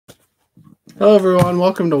Hello, everyone.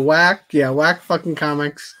 Welcome to Whack. Yeah, Whack fucking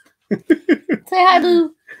comics. Say hi,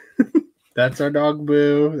 Boo. That's our dog,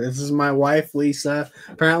 Boo. This is my wife, Lisa.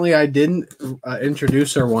 Apparently, I didn't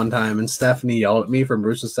introduce her one time, and Stephanie yelled at me from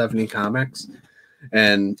Bruce and Stephanie Comics.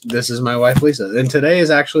 And this is my wife, Lisa. And today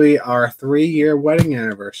is actually our 3-year wedding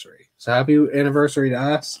anniversary. So happy anniversary to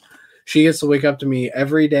us. She gets to wake up to me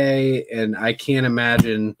every day, and I can't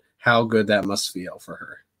imagine how good that must feel for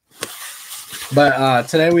her. But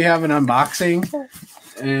today we have an unboxing,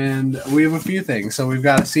 and we have a few things. So we've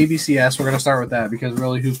got a CBCS. We're going to start with that because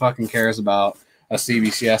really, who fucking cares about a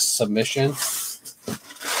CBCS submission?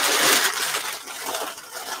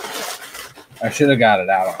 I should have got it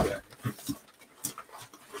out of there.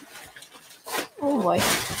 Oh, boy.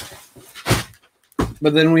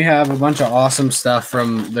 But then we have a bunch of awesome stuff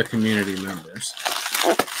from the community members.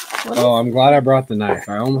 Oh, I'm glad I brought the knife.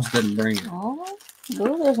 I almost didn't bring it. Oh,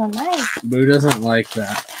 Boo, there's a knife. Boo doesn't like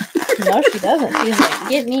that. No, she doesn't. She's like,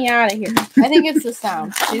 get me out of here. I think it's the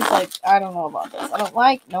sound. She's like, I don't know about this. I don't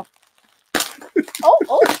like. Nope.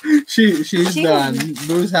 Oh. She's done.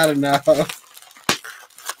 Boo's had enough. All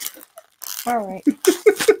right.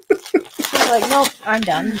 She's like, nope, I'm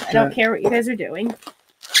done. I don't care what you guys are doing.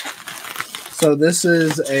 So this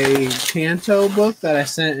is a Canto book that I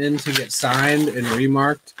sent in to get signed and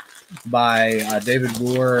remarked by David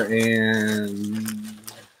Boer and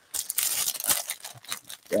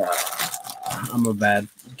I'm a bad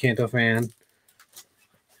Canto fan.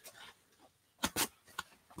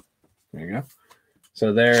 There you go.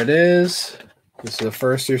 So there it is. This is the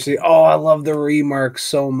first you see. Oh, I love the remark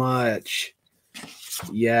so much.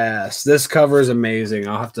 Yes, this cover is amazing.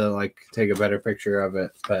 I'll have to take a better picture of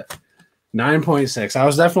it, but 9.6. I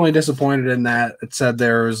was definitely disappointed in that. It said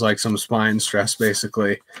there was some spine stress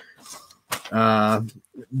basically. They're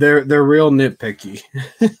real nitpicky.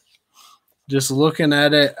 Just looking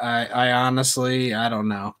at it, I honestly, I don't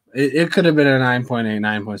know. It could have been a 9.8,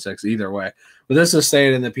 9.6 either way. But this is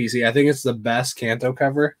staying in the PC. I think it's the best Canto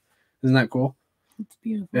cover. Isn't that cool? It's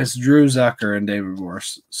beautiful. It's Drew Zucker and David Boer.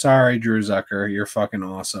 Sorry, Drew Zucker. You're fucking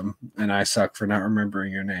awesome. And I suck for not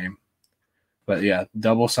remembering your name. But yeah,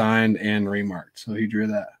 double signed and remarked. So he drew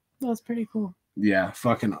that. That's pretty cool. Yeah,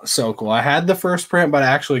 fucking so cool. I had the first print, but I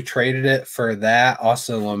actually traded it for that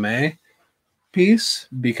Austin LeMay piece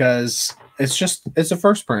because it's a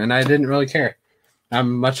first print and I didn't really care.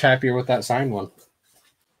 I'm much happier with that signed one.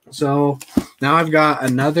 So now I've got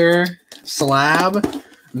another slab.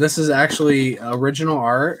 This is actually original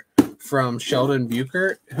art from SHELDON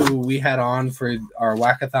BUECKERT, who we had on for our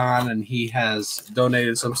Whackathon, and he has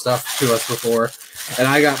donated some stuff to us before. And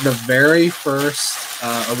I got the very first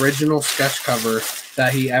original sketch cover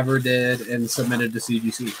that he ever did and submitted to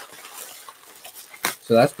CGC.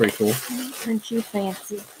 So that's pretty cool. Aren't you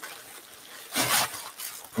fancy?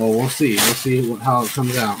 Well, we'll see. We'll see how it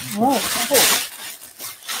comes out. Oh,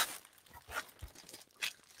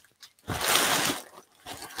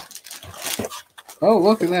 cool. Oh,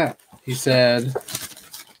 look at that. He said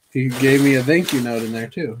he gave me a thank you note in there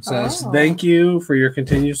too. It says, thank you for your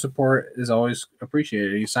continued support is always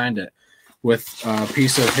appreciated. He signed it with a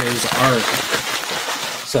piece of his art.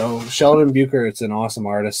 So SHELDON BUECKERT's an awesome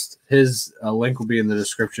artist. His link will be in the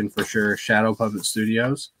description for sure. Shadow Puppet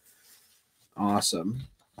Studios. Awesome.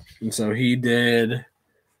 And so he did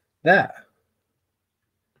that.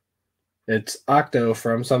 It's Octo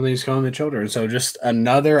from Something's Calling the Children. So just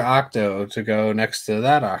another Octo to go next to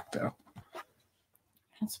that Octo.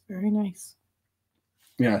 That's very nice.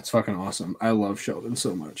 Yeah, it's fucking awesome. I love SHELDON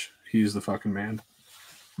so much. He's the fucking man.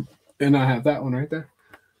 And I have that one right there.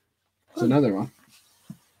 It's another one.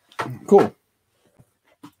 Cool.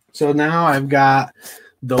 So now I've got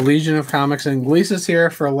the Legion of Comics, and Lisa's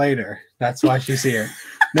here for later. That's why she's here.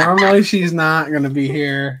 Normally she's not going to be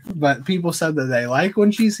here, but people said that they like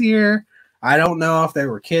when she's here. I don't know if they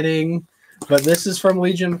were kidding, but this is from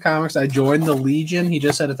Legion of Comics. I joined the Legion. He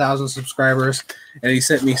just had 1,000 subscribers, and he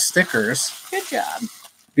sent me stickers. Good job.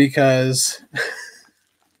 Because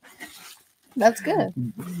that's good.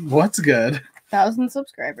 What's good? 1,000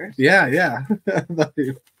 subscribers. Yeah.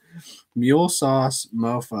 Mule Sauce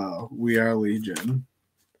Mofo. We are Legion.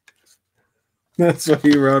 That's what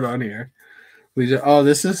he wrote on here. Legion. Oh,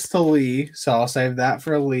 this is to Lee, so I'll save that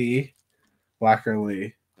for Lee. Whacker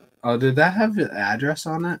Lee. Oh, did that have the address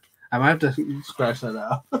on it? I might have to scratch that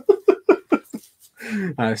out.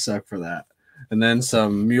 I suck for that. And then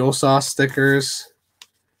some Mule Sauce stickers.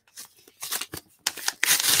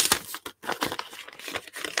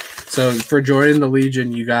 So for joining the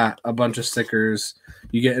Legion, you got a bunch of stickers.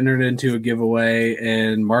 You get entered into a giveaway,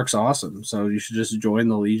 and Mark's awesome. So you should just join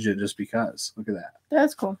the Legion just because. Look at that.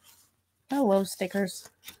 That's cool. I love stickers.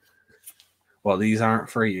 Well, these aren't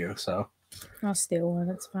for you, so. I'll steal one.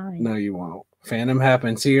 It's fine. No, you won't. Fandom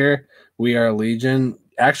happens here. We are Legion.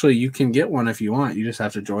 Actually, you can get one if you want. You just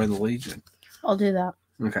have to join the Legion. I'll do that.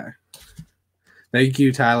 Okay. Thank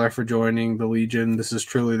you, Tyler, for joining the Legion. This is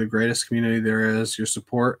truly the greatest community there is. Your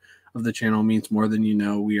support of the channel means more than you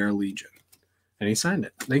know. We are Legion. And he signed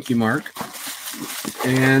it. Thank you, Mark.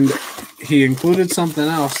 And he included something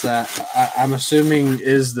else that I'm assuming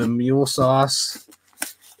is the mule sauce.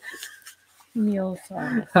 Mule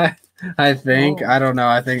sauce. I think. I don't know.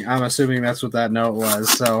 I'm assuming that's what that note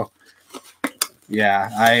was. So,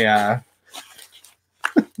 yeah,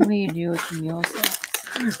 What do you do with mule sauce?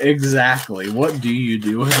 Exactly. What do you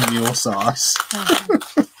do with mule sauce?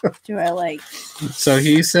 Do I like? So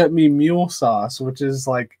he sent me mule sauce, which is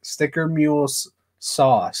like sticker mule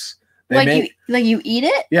sauce. You eat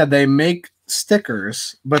it? Yeah, they make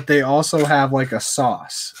stickers, but they also have like a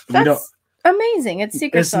sauce. That's amazing. It's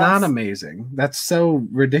secret sauce. It's not amazing. That's so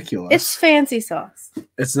ridiculous. It's fancy sauce.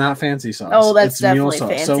 It's not fancy sauce. Oh, that's it's definitely mule sauce.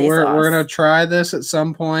 fancy So we're sauce. gonna try this at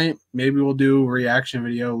some point. Maybe we'll do a reaction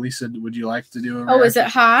video. Lisa, would you like to do a reaction? Oh, is it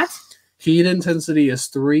hot? Heat intensity is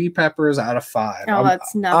 3 peppers out of 5. Oh,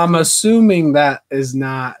 that's nothing. I'm assuming that is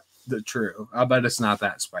not the true. I bet it's not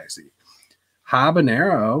that spicy.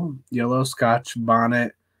 Habanero, yellow Scotch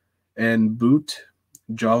bonnet, and boot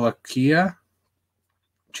jalakia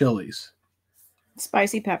chilies.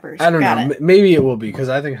 Spicy peppers. I don't know. Maybe it will be because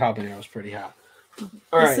I think habanero is pretty hot.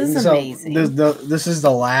 All right, this is amazing. This is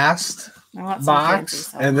the last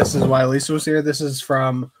box, and this is why Lisa was here. This is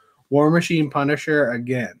from War Machine Punisher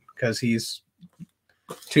again because he's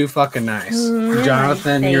too fucking nice.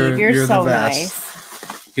 Jonathan, you're so the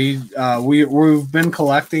best. Nice. We've been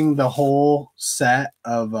collecting the whole set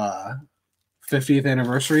of 50th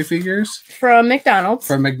anniversary figures from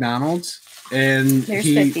McDonald's. And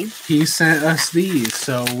he sent us these,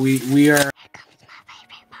 so we are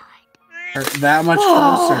that much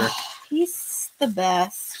closer. He's the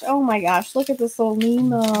best. Oh my gosh, look at this little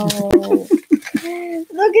Nemo. Look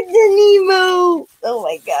at the Nemo. Oh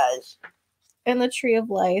my gosh. And the Tree of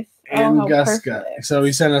Life. And Gus Gus. So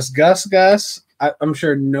he sent us Gus Gus. I'm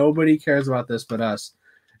sure nobody cares about this but us.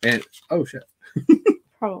 And oh shit.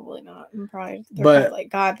 Probably not. I'm probably like,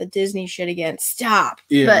 God, the Disney shit again. Stop.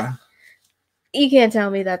 Yeah. But you can't tell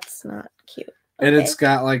me that's not cute. Okay. And it's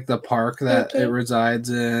got like the park that it resides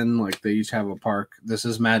in. Like they each have a park. This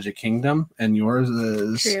is Magic Kingdom, and yours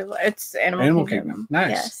is it's Animal Kingdom. Nice.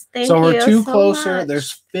 Yes. Thank so we're you too closer. much.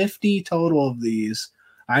 There's 50 total of these.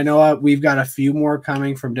 I know we've got a few more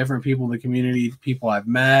coming from different people in the community, people I've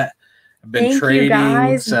met. I've been trading. You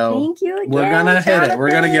guys. So thank you again, we're gonna hit Jonathan. it.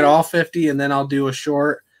 We're gonna get all 50, and then I'll do a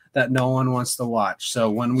short that no one wants to watch. So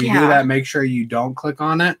when we do that, make sure you don't click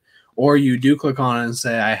on it. Or you do click on it and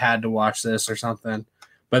say, I had to watch this or something.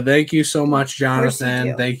 But thank you so much,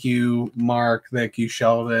 Jonathan. Thank you, Mark. Thank you,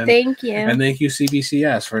 Sheldon. Thank you. And thank you,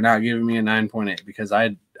 CBCS, for not giving me a 9.8 because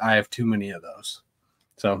I have too many of those.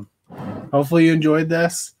 So hopefully you enjoyed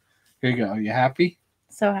this. Here you go. You happy?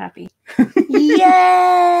 So happy.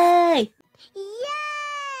 Yay!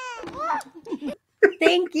 Yay!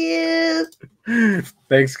 Thank you.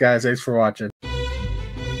 Thanks, guys. Thanks for watching.